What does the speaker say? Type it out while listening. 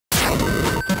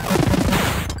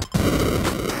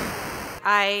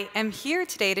I am here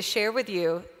today to share with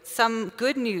you some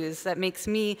good news that makes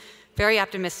me very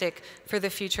optimistic for the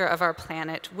future of our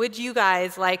planet. Would you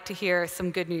guys like to hear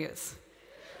some good news?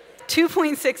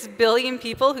 2.6 billion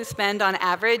people who spend on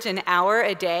average an hour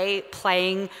a day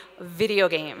playing video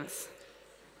games.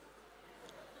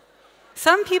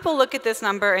 Some people look at this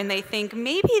number and they think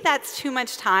maybe that's too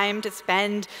much time to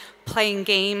spend playing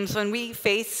games when we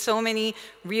face so many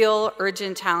real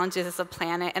urgent challenges as a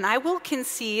planet. And I will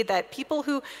concede that people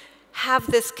who have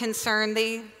this concern,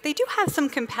 they do have some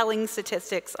compelling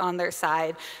statistics on their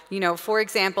side. For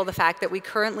example, the fact that we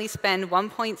currently spend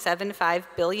 1.75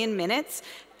 billion minutes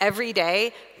every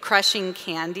day crushing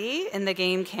candy in the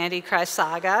game Candy Crush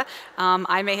Saga.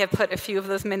 I may have put a few of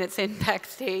those minutes in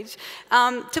backstage.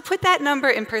 To put that number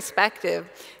in perspective,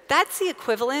 that's the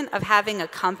equivalent of having a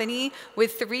company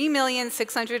with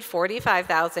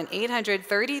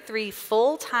 3,645,833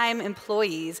 full-time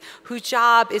employees whose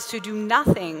job is to do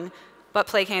nothing but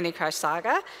play Candy Crush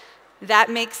Saga.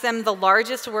 That makes them the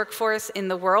largest workforce in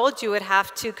the world. You would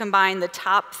have to combine the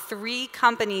top 3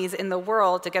 companies in the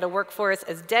world to get a workforce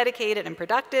as dedicated and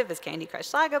productive as Candy Crush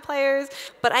Saga players.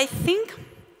 But I think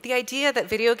the idea that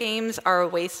video games are a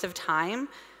waste of time,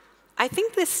 I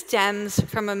think this stems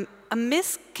from a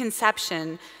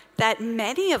misconception that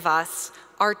many of us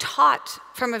are taught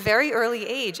from a very early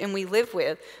age and we live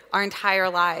with our entire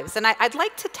lives. And I'd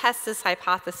like to test this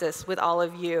hypothesis with all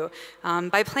of you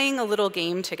by playing a little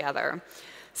game together.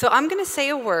 So I'm going to say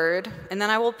a word, and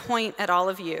then I will point at all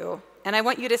of you. And I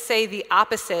want you to say the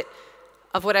opposite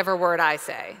of whatever word I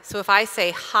say. So if I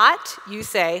say hot, you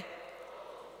say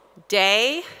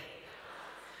day,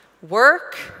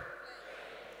 work.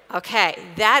 Okay,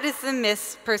 that is the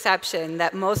misperception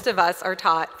that most of us are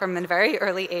taught from a very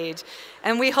early age,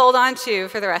 and we hold on to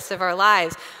for the rest of our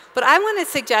lives. But I want to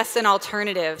suggest an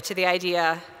alternative to the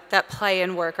idea that play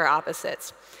and work are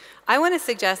opposites. I want to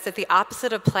suggest that the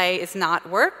opposite of play is not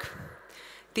work.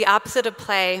 The opposite of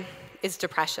play is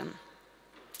depression.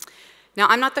 Now,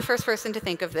 I'm not the first person to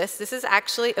think of this. This is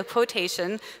actually a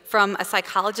quotation from a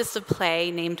psychologist of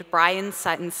play named Brian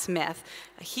Sutton Smith.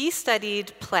 He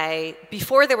studied play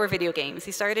before there were video games.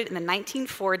 He started in the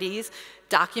 1940s,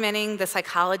 documenting the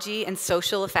psychology and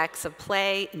social effects of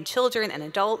play in children and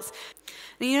adults.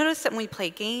 And you notice that when we play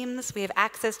games, we have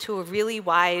access to a really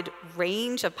wide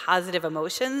range of positive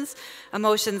emotions.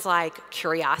 Emotions like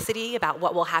curiosity about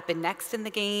what will happen next in the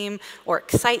game, or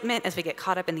excitement as we get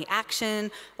caught up in the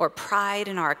action, or pride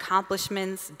in our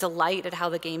accomplishments, delight at how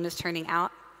the game is turning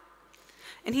out.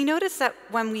 And he noticed that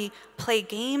when we play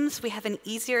games, we have an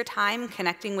easier time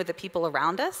connecting with the people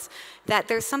around us, that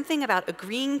there's something about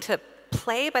agreeing to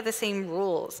play by the same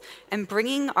rules and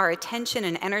bringing our attention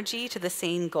and energy to the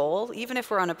same goal, even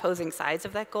if we're on opposing sides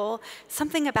of that goal.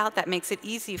 Something about that makes it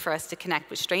easy for us to connect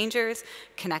with strangers,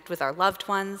 connect with our loved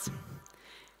ones.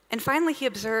 And finally, he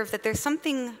observed that there's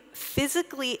something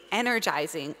physically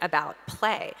energizing about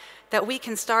play, that we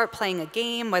can start playing a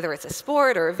game, whether it's a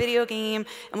sport or a video game,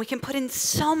 and we can put in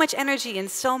so much energy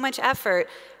and so much effort,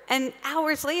 and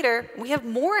hours later, we have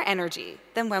more energy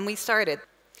than when we started.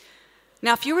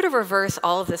 Now, if you were to reverse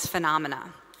all of this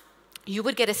phenomena, you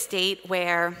would get a state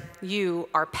where you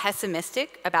are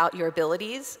pessimistic about your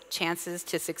abilities, chances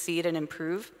to succeed and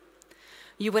improve.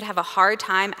 You would have a hard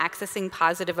time accessing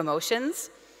positive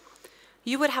emotions.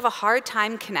 You would have a hard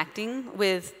time connecting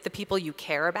with the people you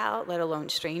care about, let alone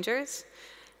strangers.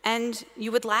 And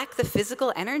you would lack the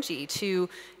physical energy to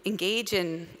engage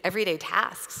in everyday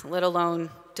tasks, let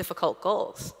alone difficult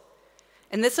goals.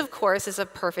 And this, of course, is a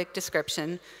perfect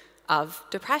description of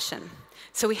depression.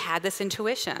 So we had this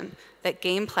intuition that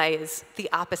gameplay is the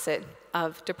opposite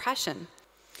of depression.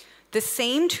 The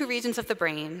same 2 regions of the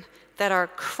brain that are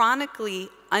chronically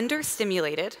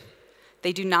understimulated,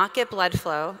 they do not get blood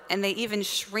flow, and they even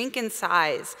shrink in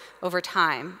size over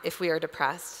time if we are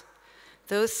depressed.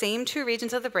 Those same 2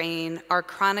 regions of the brain are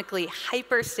chronically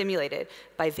hyperstimulated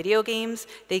by video games.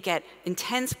 They get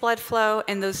intense blood flow,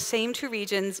 and those same 2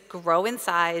 regions grow in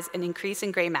size and increase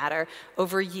in gray matter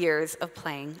over years of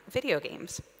playing video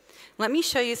games. Let me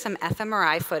show you some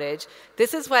fMRI footage.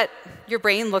 This is what your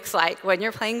brain looks like when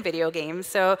you're playing video games.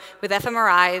 So with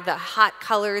fMRI, the hot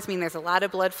colors mean there's a lot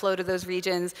of blood flow to those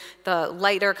regions. The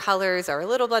lighter colors are a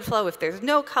little blood flow. If there's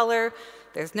no color,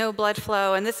 there's no blood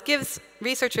flow, and this gives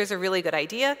researchers a really good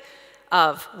idea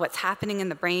of what's happening in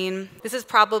the brain. This is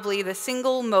probably the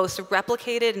single most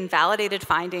replicated and validated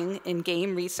finding in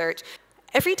game research.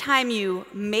 Every time you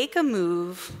make a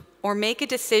move or make a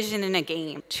decision in a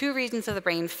game, 2 regions of the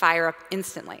brain fire up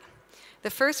instantly. The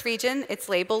first region, it's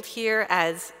labeled here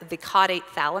as the caudate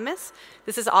thalamus.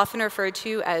 This is often referred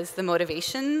to as the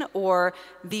motivation or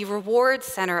the reward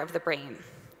center of the brain.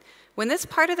 When this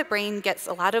part of the brain gets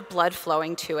a lot of blood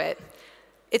flowing to it,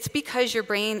 it's because your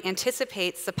brain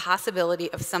anticipates the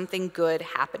possibility of something good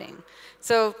happening.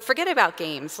 So forget about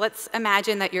games. Let's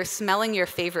imagine that you're smelling your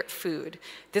favorite food.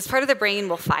 This part of the brain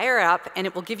will fire up, and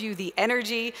it will give you the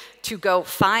energy to go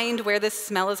find where this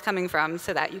smell is coming from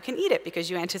so that you can eat it because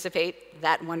you anticipate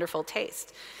that wonderful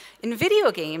taste. In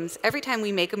video games, every time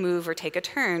we make a move or take a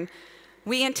turn,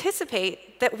 we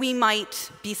anticipate that we might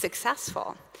be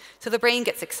successful. So the brain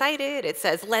gets excited. It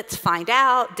says, let's find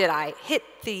out. Did I hit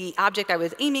the object I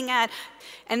was aiming at?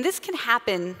 And this can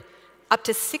happen up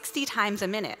to 60 times a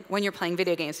minute when you're playing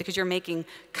video games because you're making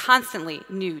constantly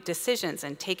new decisions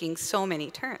and taking so many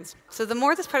turns. So the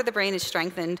more this part of the brain is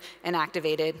strengthened and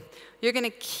activated, you're going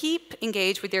to keep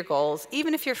engaged with your goals,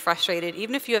 even if you're frustrated,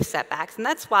 even if you have setbacks. And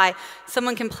that's why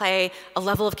someone can play a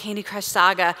level of Candy Crush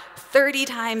Saga 30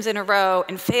 times in a row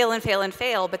and fail and fail and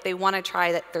fail, but they want to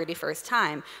try that 31st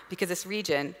time because this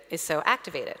region is so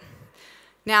activated.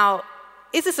 Now,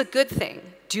 is this a good thing?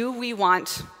 Do we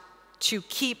want to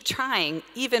keep trying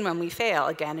even when we fail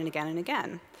again and again and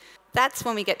again? That's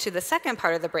when we get to the second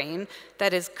part of the brain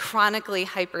that is chronically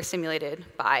hyperstimulated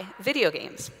by video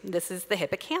games. This is the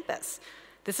hippocampus.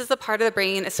 This is the part of the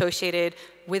brain associated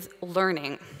with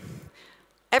learning.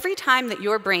 Every time that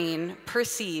your brain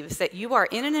perceives that you are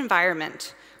in an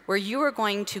environment where you are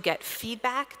going to get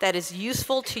feedback that is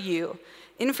useful to you,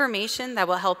 information that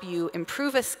will help you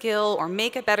improve a skill or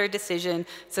make a better decision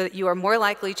so that you are more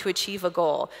likely to achieve a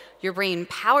goal, your brain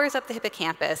powers up the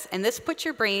hippocampus, and this puts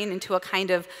your brain into a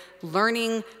kind of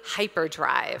learning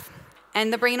hyperdrive.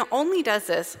 And the brain only does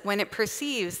this when it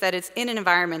perceives that it's in an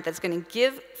environment that's going to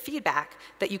give feedback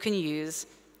that you can use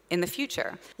in the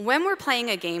future. When we're playing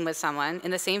a game with someone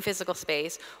in the same physical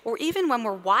space, or even when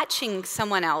we're watching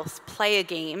someone else play a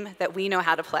game that we know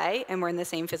how to play and we're in the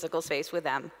same physical space with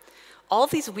them, all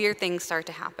of these weird things start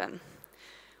to happen.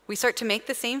 We start to make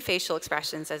the same facial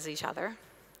expressions as each other.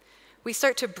 We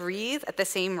start to breathe at the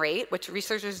same rate, which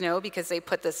researchers know because they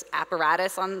put this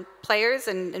apparatus on players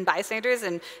and bystanders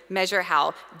and measure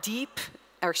how deep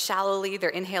or shallowly they're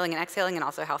inhaling and exhaling, and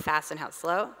also how fast and how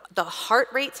slow. The heart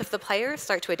rates of the players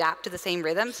start to adapt to the same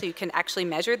rhythm, so you can actually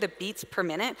measure the beats per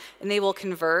minute, and they will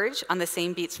converge on the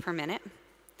same beats per minute.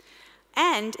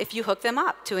 And if you hook them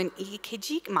up to an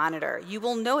EKG monitor, you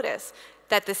will notice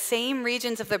that the same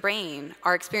regions of the brain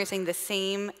are experiencing the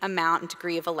same amount and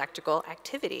degree of electrical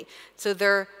activity. So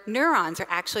their neurons are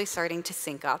actually starting to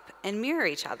sync up and mirror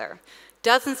each other.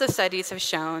 Dozens of studies have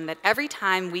shown that every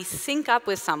time we sync up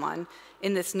with someone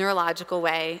in this neurological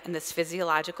way, in this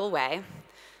physiological way,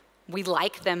 we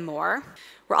like them more.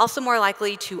 We're also more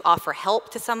likely to offer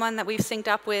help to someone that we've synced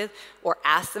up with or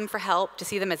ask them for help, to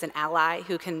see them as an ally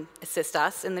who can assist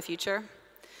us in the future.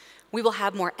 We will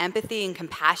have more empathy and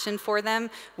compassion for them.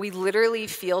 We literally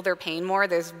feel their pain more.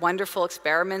 There's wonderful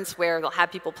experiments where they'll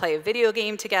have people play a video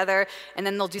game together, and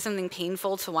then they'll do something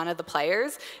painful to one of the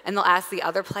players, and they'll ask the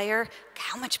other player,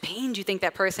 how much pain do you think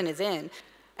that person is in?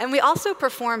 And we also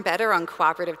perform better on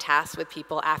cooperative tasks with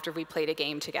people after we played a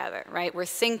game together, right? We're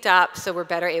synced up, so we're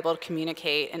better able to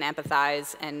communicate and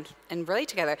empathize and relate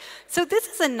together. So this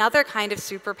is another kind of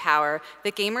superpower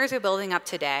that gamers are building up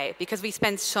today because we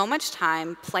spend so much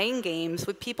time playing games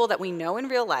with people that we know in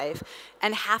real life,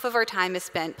 and half of our time is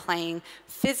spent playing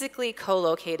physically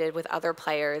co-located with other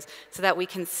players so that we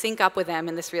can sync up with them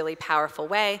in this really powerful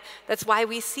way. That's why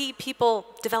we see people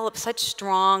develop such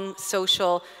strong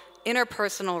social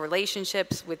interpersonal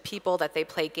relationships with people that they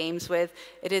play games with.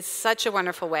 It is such a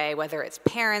wonderful way, whether it's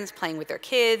parents playing with their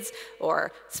kids,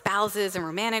 or spouses and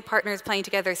romantic partners playing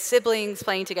together, siblings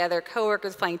playing together,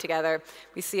 coworkers playing together.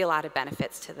 We see a lot of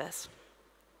benefits to this.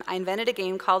 I invented a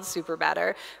game called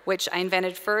SuperBetter, which I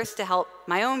invented first to help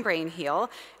my own brain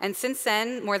heal. And since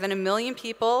then, more than 1 million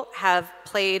people have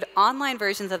played online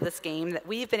versions of this game that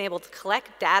we've been able to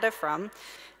collect data from.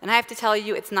 And I have to tell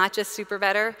you, it's not just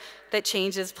SuperBetter that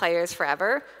changes players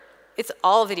forever. It's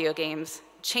all video games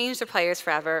change the players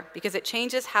forever because it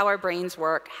changes how our brains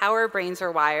work, how our brains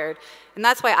are wired. And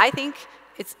that's why I think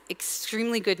it's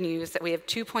extremely good news that we have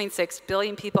 2.6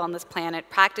 billion people on this planet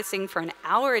practicing for an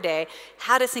hour a day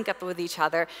how to sync up with each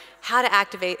other, how to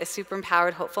activate a super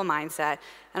empowered, hopeful mindset.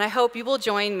 And I hope you will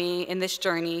join me in this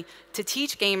journey to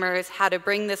teach gamers how to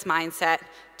bring this mindset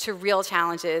to real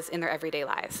challenges in their everyday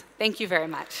lives. Thank you very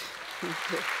much.